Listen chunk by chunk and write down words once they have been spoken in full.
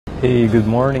Hey, good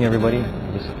morning, everybody.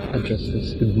 Just adjust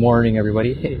this. Good morning,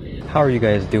 everybody. Hey, how are you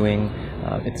guys doing?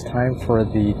 It's time for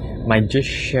my just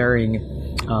sharing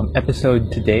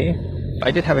episode today. I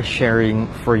did have a sharing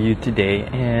for you today,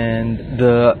 and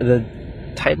the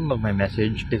title of my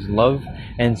message is Love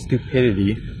and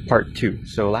Stupidity Part 2.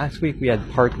 So last week we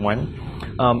had Part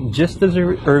 1. Just as a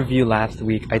review last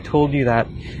week, I told you that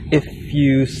if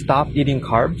you stop eating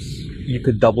carbs, you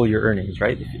could double your earnings,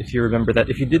 right? If you remember that.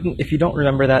 If you don't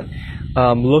remember that,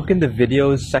 look in the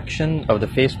videos section of the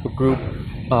Facebook group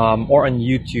or on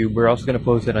YouTube. We're also going to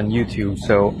post it on YouTube,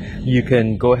 so you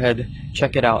can go ahead,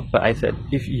 check it out. But I said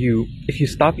if you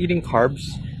stop eating carbs,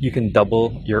 you can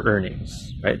double your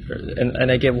earnings, right?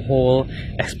 And I gave a whole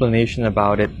explanation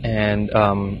about it. And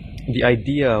the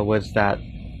idea was that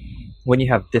when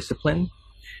you have discipline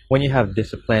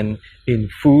in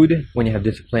food, when you have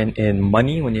discipline in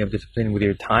money, when you have discipline with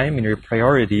your time and your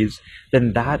priorities,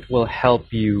 then that will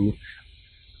help you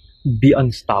be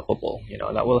unstoppable.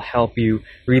 That will help you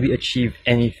really achieve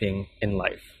anything in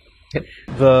life. Okay.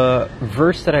 The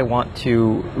verse that I want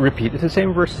to repeat is the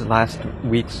same verse as last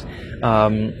week's,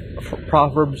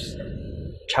 Proverbs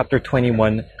chapter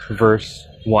 21, verse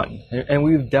 1. And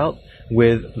we've dealt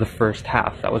with the first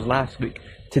half. That was last week.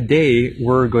 Today,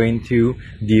 we're going to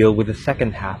deal with the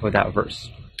second half of that verse.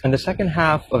 And the second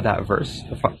half of that verse,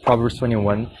 Proverbs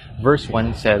 21, verse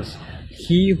 1 says,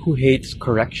 "He who hates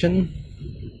correction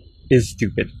is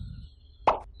stupid."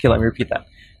 Okay, let me repeat that.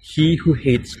 He who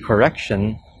hates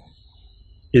correction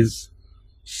is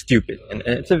stupid. And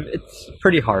it's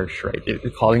pretty harsh, right?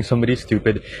 Calling somebody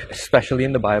stupid, especially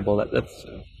in the Bible, that's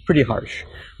pretty harsh.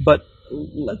 But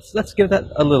let's give that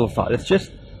a little thought. It's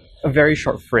just a very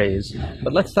short phrase,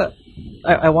 but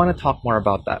I want to talk more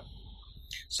about that.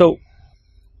 So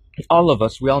all of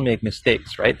us, we all make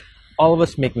mistakes, right? All of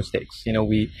us make mistakes.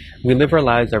 We live our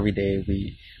lives every day.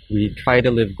 We try to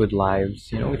live good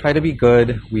lives. We try to be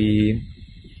good. We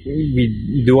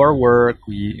do our work.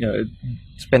 We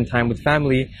spend time with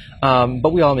family.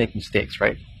 But we all make mistakes,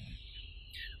 right?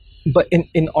 But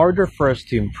in order for us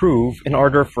to improve, in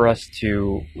order for us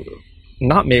to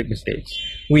not make mistakes,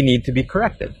 we need to be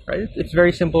corrected, right? It's a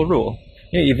very simple rule.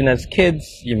 Even as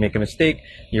kids, you make a mistake,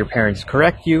 your parents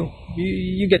correct you,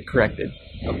 you get corrected.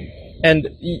 And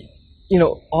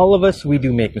all of us, we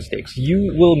do make mistakes.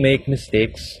 You will make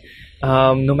mistakes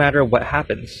no matter what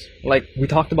happens. Like we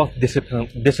talked about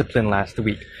discipline last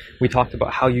week. We talked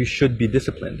about how you should be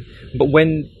disciplined. But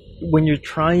when you're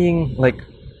trying, like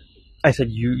I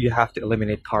said, you have to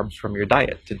eliminate carbs from your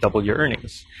diet to double your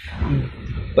earnings.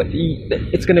 But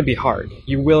it's going to be hard.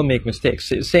 You will make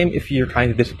mistakes. Same if you're trying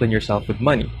to discipline yourself with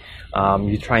money.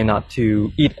 You try not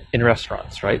to eat in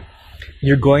restaurants, right?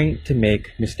 You're going to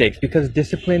make mistakes because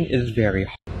discipline is very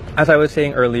hard. As I was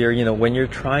saying earlier, when you're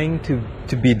trying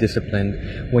to be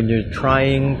disciplined, when you're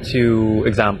trying to,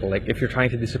 like if you're trying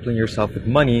to discipline yourself with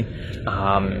money,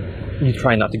 you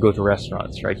try not to go to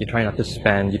restaurants, right? You try not to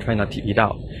spend, you try not to eat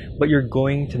out. But you're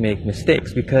going to make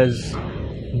mistakes because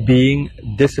being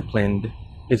disciplined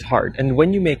is hard. And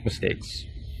when you make a mistake,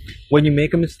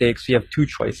 you have two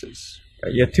choices.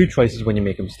 Right? You have two choices when you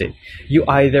make a mistake. You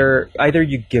either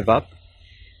you give up,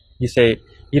 you say,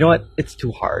 you know what, it's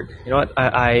too hard. You know what,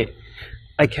 I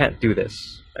can't do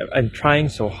this. I'm trying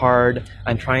so hard.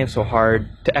 I'm trying so hard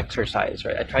to exercise,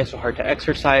 right? I try so hard to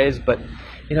exercise, but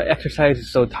exercise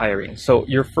is so tiring. So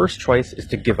your first choice is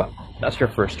to give up. That's your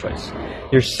first choice.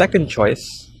 Your second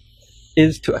choice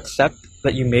is to accept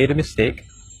that you made a mistake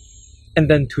and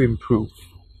then to improve.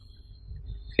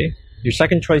 Okay? Your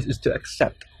second choice is to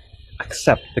accept.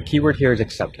 Accept. The key word here is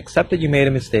accept. Accept that you made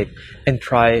a mistake and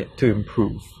try to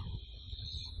improve.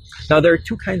 Now, there are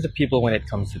two kinds of people when it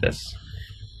comes to this.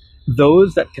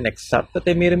 Those that can accept that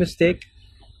they made a mistake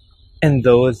and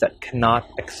those that cannot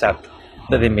accept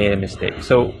that they made a mistake.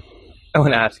 So I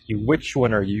want to ask you, which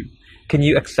one are you? Can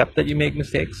you accept that you make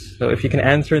mistakes? So if you can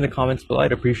answer in the comments below,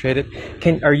 I'd appreciate it.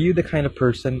 Are you the kind of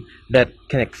person that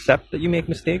can accept that you make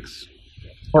mistakes?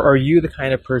 Or are you the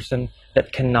kind of person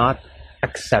that cannot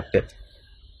accept it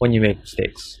when you make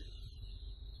mistakes?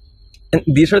 And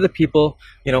these are the people,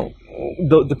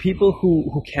 the people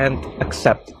who can't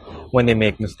accept when they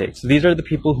make mistakes. These are the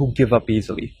people who give up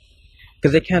easily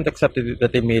because they can't accept that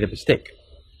they made a mistake.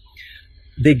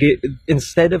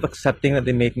 Instead of accepting that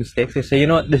they make mistakes, they say, you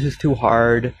know what, this is too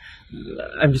hard.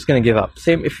 I'm just going to give up.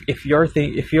 Same if you're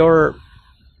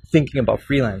thinking about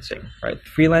freelancing, right?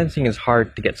 Freelancing is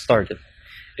hard to get started.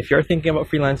 If you're thinking about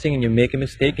freelancing and you make a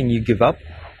mistake and you give up,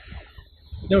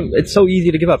 it's so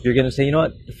easy to give up. You're going to say, you know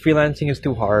what, freelancing is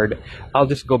too hard. I'll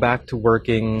just go back to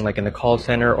working like in a call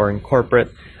center or in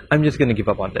corporate. I'm just going to give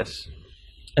up on this.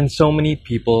 And so many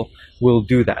people will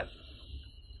do that.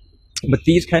 But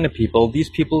these kind of people, these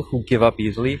people who give up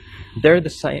easily, they're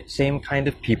the same kind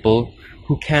of people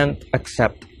who can't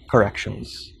accept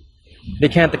corrections. They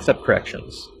can't accept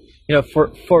corrections.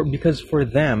 Because for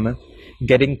them,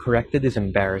 getting corrected is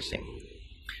embarrassing.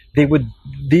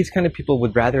 These kind of people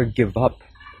would rather give up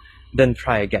than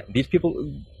try again. These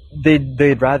people,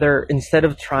 they'd rather, instead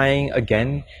of trying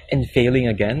again and failing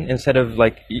again, instead of,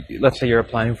 like, let's say you're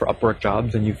applying for Upwork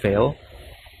jobs and you fail,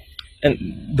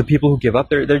 and the people who give up,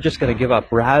 they're just gonna give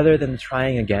up rather than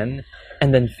trying again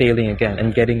and then failing again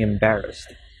and getting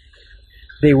embarrassed.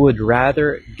 They would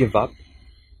rather give up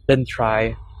than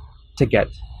try to get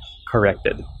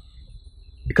corrected.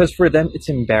 Because for them, it's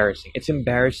embarrassing. It's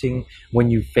embarrassing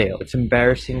when you fail. It's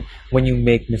embarrassing when you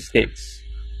make mistakes.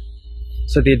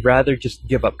 So they'd rather just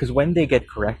give up. Because when they get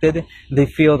corrected, they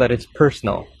feel that it's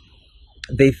personal.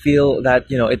 They feel that,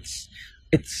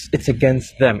 it's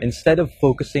against them. Instead of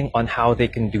focusing on how they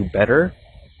can do better,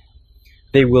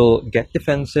 they will get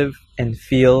defensive and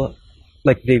feel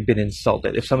like they've been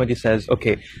insulted. If somebody says,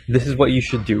 okay, this is what you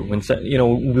should do,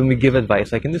 when we give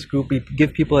advice, like in this group, we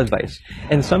give people advice.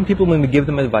 And some people, when we give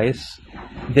them advice,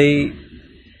 they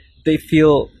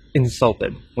feel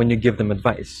insulted when you give them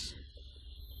advice.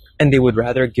 And they would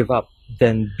rather give up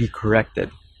than be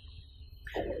corrected.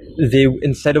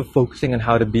 Instead of focusing on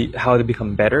how to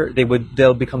become better,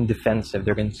 they'll become defensive.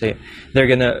 They're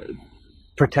gonna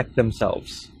protect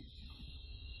themselves.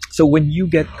 So when you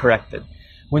get corrected,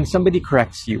 when somebody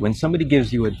corrects you, when somebody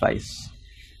gives you advice,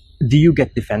 do you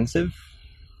get defensive?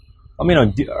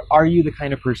 Are you the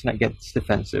kind of person that gets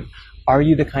defensive? Are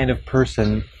you the kind of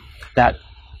person that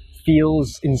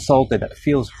feels insulted, that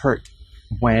feels hurt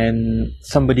when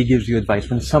somebody gives you advice,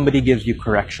 when somebody gives you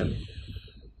correction?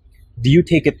 Do you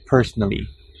take it personally?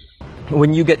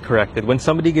 When you get corrected, when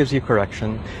somebody gives you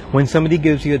correction, when somebody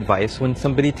gives you advice, when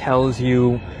somebody tells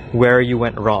you where you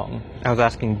went wrong, I was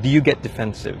asking, do you get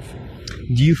defensive?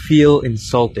 Do you feel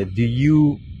insulted? Do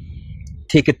you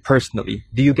take it personally?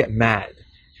 Do you get mad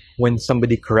when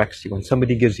somebody corrects you, when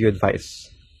somebody gives you advice?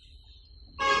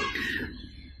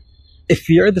 If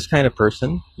you're this kind of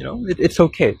person, it's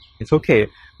okay. It's okay.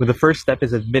 But the first step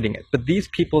is admitting it. But these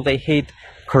people, they hate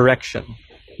correction.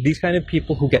 These kind of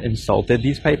people who get insulted,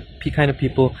 these kind of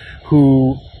people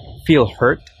who feel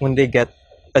hurt when they get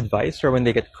advice or when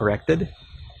they get corrected,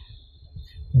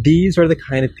 these are the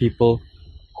kind of people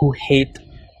who hate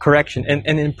correction. And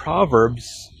in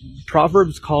Proverbs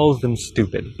calls them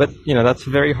stupid. But, that's a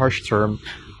very harsh term.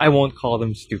 I won't call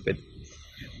them stupid.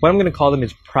 What I'm going to call them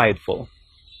is prideful.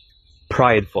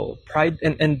 Prideful.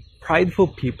 And prideful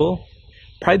people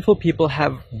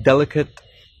have delicate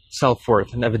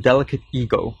self-worth and have a delicate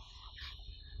ego.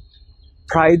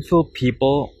 Prideful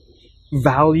people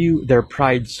value their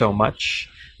pride so much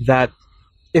that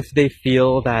if they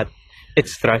feel that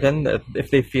it's threatened, that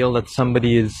if they feel that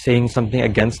somebody is saying something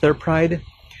against their pride,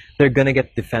 they're going to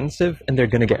get defensive and they're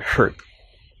going to get hurt.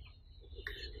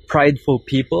 Prideful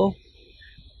people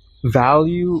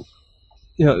value,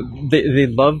 they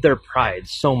love their pride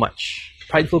so much.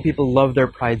 Prideful people love their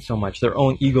pride so much, their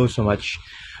own ego so much,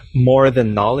 more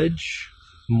than knowledge,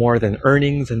 more than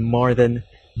earnings, and more than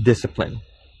discipline.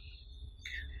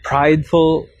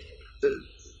 Prideful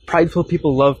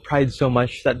people love pride so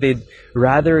much that they'd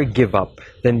rather give up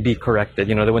than be corrected.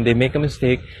 That when they make a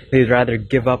mistake, they'd rather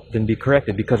give up than be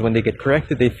corrected, because when they get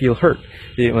corrected, they feel hurt.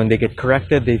 When they get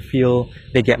corrected,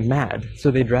 they get mad.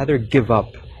 So they'd rather give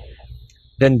up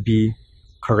than be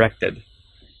corrected.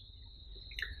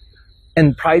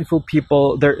 And prideful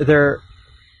people,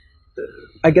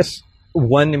 I guess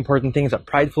one important thing is that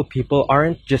prideful people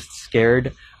aren't just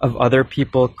scared of other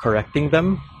people correcting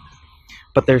them,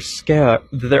 but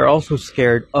they're also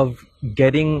scared of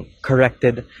getting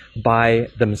corrected by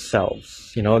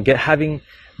themselves, having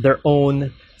their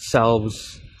own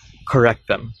selves correct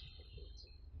them.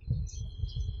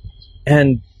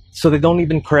 And so they don't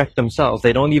even correct themselves.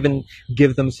 They don't even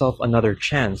give themselves another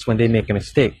chance when they make a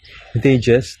mistake. They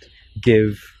just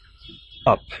give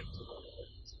up.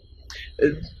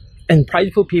 And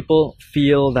prideful people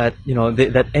feel that,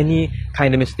 that any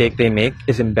kind of mistake they make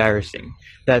is embarrassing,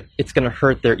 that it's going to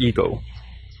hurt their ego.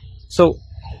 So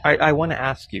I want to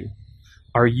ask you,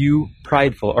 are you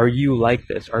prideful? Are you like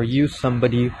this? Are you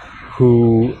somebody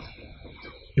who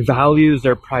values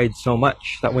their pride so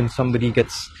much that when somebody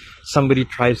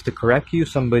tries to correct you,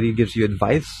 somebody gives you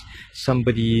advice,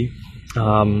 somebody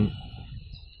tells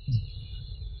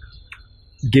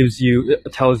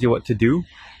you what to do,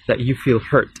 that you feel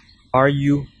hurt? Are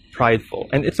you prideful?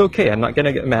 And it's okay. I'm not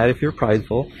gonna get mad if you're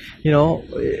prideful.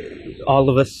 All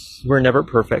of us, we're never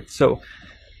perfect. So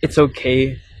It's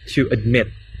okay to admit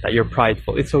that you're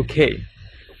prideful. It's okay.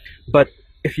 But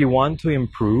if you want to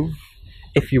improve,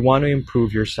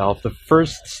 yourself, the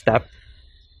first step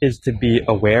is to be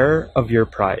aware of your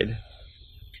pride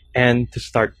and to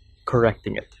start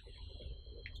correcting it.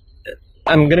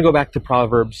 I'm going to go back to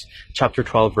Proverbs chapter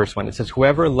 12, verse 1. It says,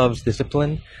 "Whoever loves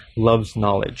discipline loves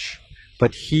knowledge,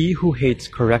 but he who hates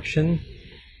correction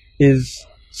is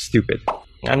stupid."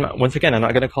 Once again, I'm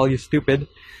not going to call you stupid.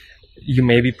 You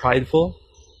may be prideful,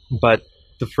 but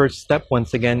the first step,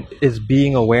 once again, is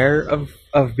being aware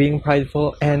of being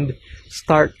prideful and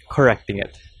start correcting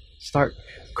it. Start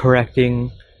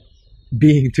correcting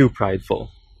being too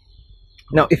prideful.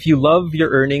 Now, if you love your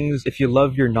earnings, if you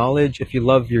love your knowledge, if you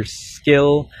love your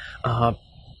skill, it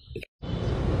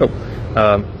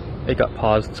got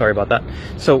paused. Sorry about that.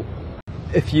 So,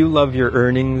 if you love your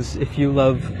earnings, if you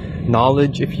love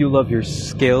knowledge, if you love your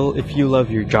skill, if you love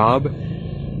your job,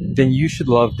 then you should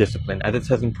love discipline, as it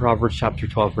says in Proverbs chapter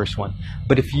 12, verse 1.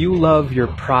 But if you love your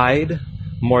pride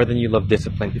more than you love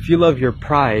discipline, if you love your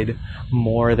pride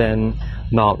more than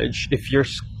knowledge, if you're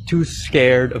too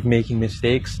scared of making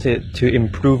mistakes to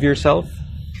improve yourself,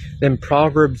 then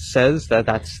Proverbs says that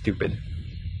that's stupid.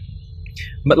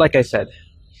 But like I said,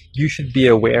 you should be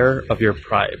aware of your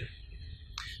pride,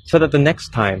 so that the next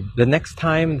time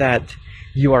that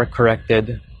you are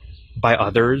corrected by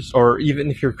others, or even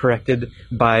if you're corrected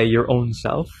by your own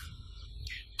self,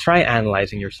 try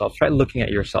analyzing yourself, try looking at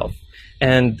yourself,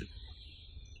 and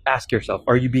ask yourself,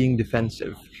 are you being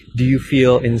defensive? Do you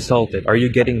feel insulted? Are you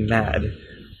getting mad?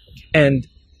 And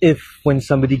if when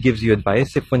somebody gives you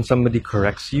advice, if when somebody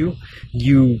corrects you,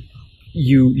 you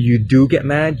do get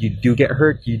mad, you do get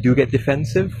hurt, you do get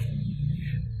defensive,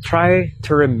 try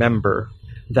to remember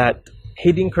that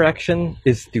hating correction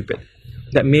is stupid.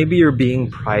 That maybe you're being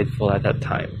prideful at that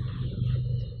time.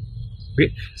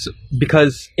 So,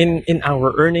 because in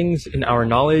our earnings, in our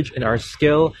knowledge, in our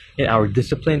skill, in our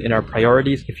discipline, in our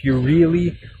priorities, if you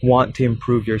really want to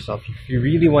improve yourself, if you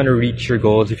really want to reach your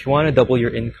goals, if you want to double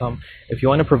your income, if you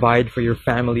want to provide for your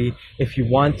family, if you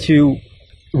want to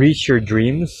reach your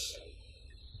dreams,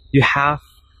 you have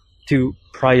to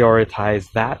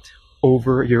prioritize that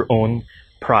over your own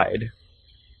pride.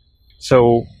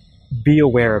 So be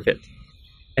aware of it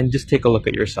and just take a look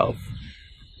at yourself.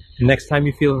 The next time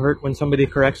you feel hurt when somebody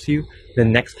corrects you, the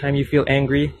next time you feel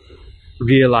angry,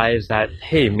 realize that,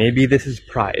 hey, maybe this is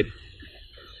pride.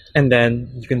 And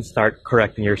then you can start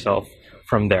correcting yourself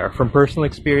from there. From personal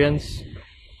experience,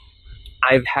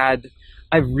 I've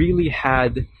really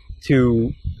had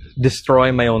to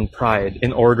destroy my own pride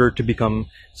in order to become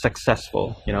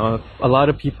successful. You know, a lot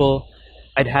of people,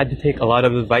 I'd had to take a lot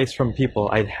of advice from people.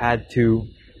 I'd had to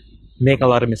make a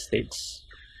lot of mistakes.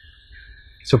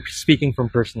 So speaking from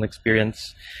personal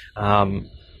experience,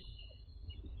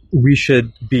 we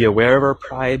should be aware of our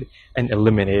pride and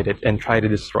eliminate it and try to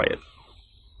destroy it.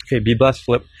 Okay, be blessed,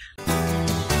 Flip.